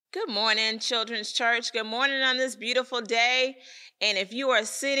Good morning, Children's Church. Good morning on this beautiful day. And if you are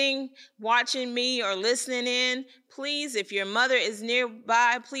sitting, watching me, or listening in, please, if your mother is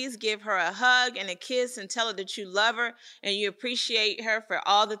nearby, please give her a hug and a kiss and tell her that you love her and you appreciate her for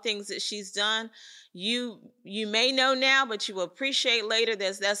all the things that she's done. You may know now, but you will appreciate later.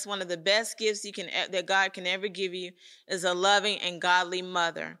 That's one of the best gifts that God can ever give you, is a loving and godly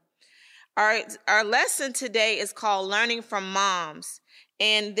mother. Our lesson today is called Learning from Moms.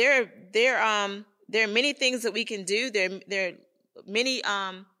 And there are many things that we can do. There are many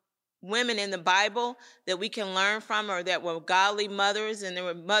women in the Bible that we can learn from, or that were godly mothers, and there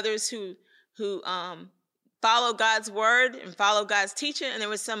were mothers who followed God's word and followed God's teaching, and there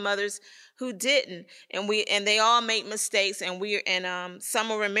were some mothers who didn't, and they all made mistakes, and some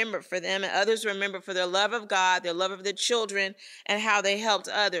will remember for them, and others remember for their love of God, their love of their children, and how they helped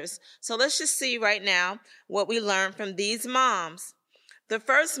others. So let's just see right now what we learned from these moms. The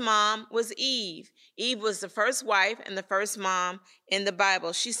first mom was Eve. Eve was the first wife and the first mom in the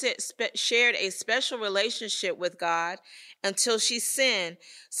Bible. She shared a special relationship with God until she sinned.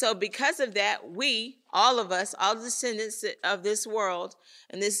 So because of that, all of us, all the descendants of this world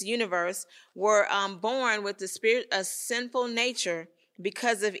and this universe, were born with a sinful nature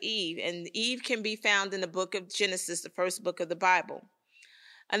because of Eve. And Eve can be found in the book of Genesis, the first book of the Bible.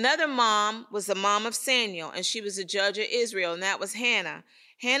 Another mom was the mom of Samuel, and she was a judge of Israel, and that was Hannah.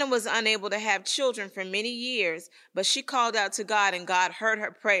 Hannah was unable to have children for many years, but she called out to God, and God heard her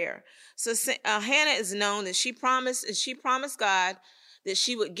prayer. So Hannah is known that she promised God that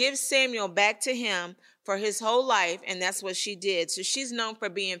she would give Samuel back to him for his whole life, and that's what she did. So she's known for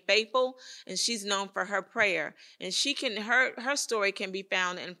being faithful, and she's known for her prayer. And her story can be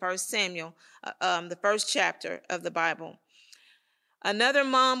found in 1 Samuel, the first chapter of the Bible. Another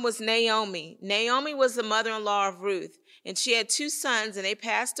mom was Naomi. Naomi was the mother-in-law of Ruth, and she had two sons, and they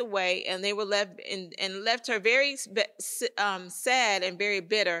passed away, and they were left her very sad and very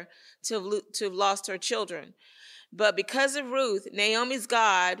bitter to have lost her children. But because of Ruth, Ruth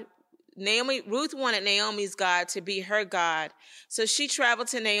wanted Naomi's God to be her God, so she traveled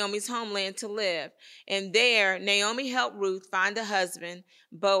to Naomi's homeland to live. And there, Naomi helped Ruth find a husband,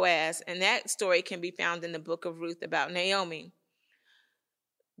 Boaz, and that story can be found in the book of Ruth about Naomi.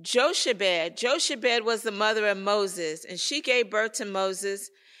 Jochebed was the mother of Moses, and she gave birth to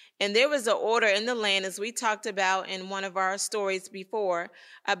Moses. And there was an order in the land, as we talked about in one of our stories before,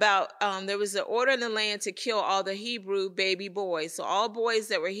 about there was an order in the land to kill all the Hebrew baby boys. So all boys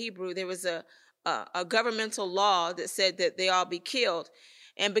that were Hebrew, there was a governmental law that said that they all be killed.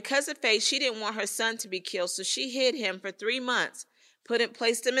 And because of faith, she didn't want her son to be killed, so she hid him for 3 months,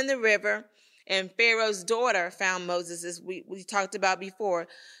 placed him in the river. And Pharaoh's daughter found Moses, as we talked about before.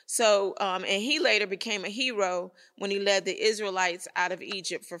 So, and he later became a hero when he led the Israelites out of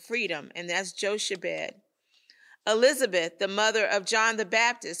Egypt for freedom. And that's Jochebed. Elizabeth, the mother of John the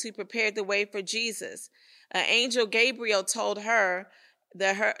Baptist, who prepared the way for Jesus. Angel Gabriel told her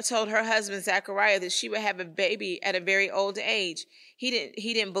husband Zechariah that she would have a baby at a very old age. He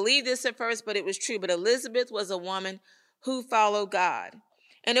didn't believe this at first, but it was true. But Elizabeth was a woman who followed God.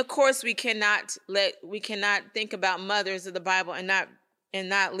 And of course, we cannot think about mothers of the Bible and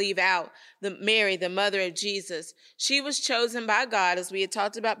not leave out Mary, the mother of Jesus. She was chosen by God, as we had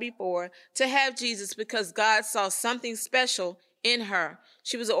talked about before, to have Jesus because God saw something special in her.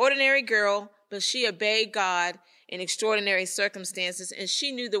 She was an ordinary girl, but she obeyed God in extraordinary circumstances, and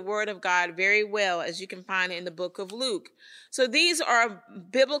she knew the word of God very well, as you can find in the book of Luke. So these are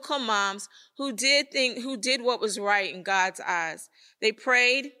biblical moms who did what was right in God's eyes. They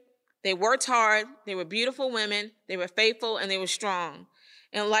prayed, they worked hard, they were beautiful women, they were faithful, and they were strong.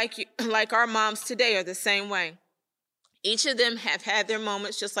 And like our moms today are the same way. Each of them have had their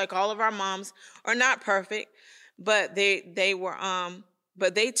moments, just like all of our moms are not perfect, but they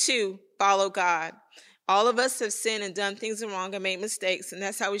too follow God. All of us have sinned and done things wrong and made mistakes, and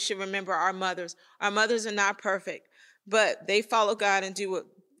that's how we should remember our mothers. Our mothers are not perfect, but they follow God and do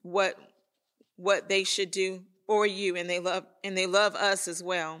what they should do for you, and they love us as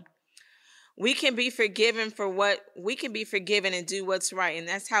well. We can be forgiven and do what's right, and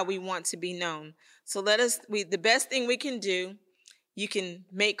that's how we want to be known. So the best thing we can do, you can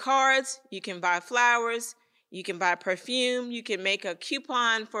make cards, you can buy flowers, you can buy perfume, you can make a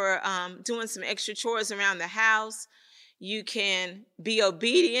coupon for doing some extra chores around the house. You can be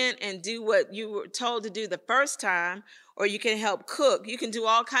obedient and do what you were told to do the first time, or you can help cook. You can do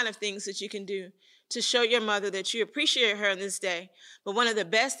all kinds of things that you can do to show your mother that you appreciate her in this day. But one of the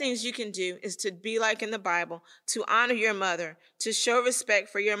best things you can do is to be like in the Bible, to honor your mother, to show respect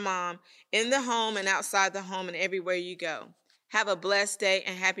for your mom in the home and outside the home and everywhere you go. Have a blessed day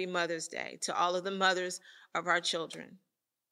and happy Mother's Day to all of the mothers of our children.